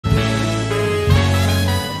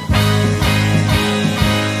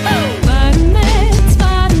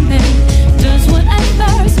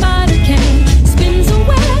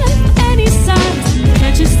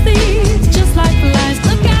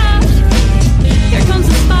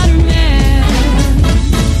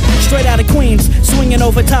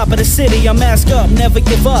Flying over top of the city, I mask up, never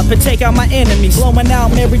give up and take out my enemies. Blowing out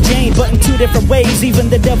Mary Jane, but in 2 different ways. Even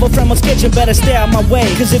the devil from Hell's Kitchen better stay out my way.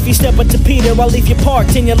 Cause if you step up to Peter, I'll leave you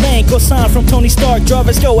parked in your lane. Go sign from Tony Stark,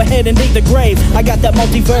 drivers go ahead and dig the grave. I got that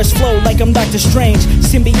multiverse flow like I'm Doctor Strange.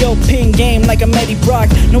 Symbiote pin game like I'm Eddie Brock.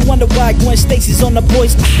 No wonder why Gwen Stacy's on the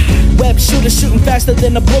boys. Web shooter shooting faster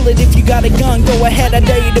than a bullet. If you got a gun, go ahead, I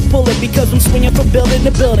dare you to pull it. Because I'm swinging from building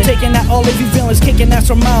to building, taking out all of you villains, kicking ass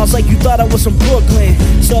for miles like you thought I was from Brooklyn.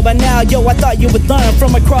 So by now, yo, I thought you would learn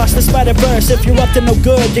from across the Spider-Verse. If you're up to no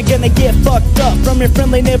good, you're gonna get fucked up from your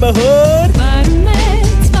friendly neighborhood.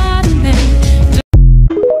 Spider-Man.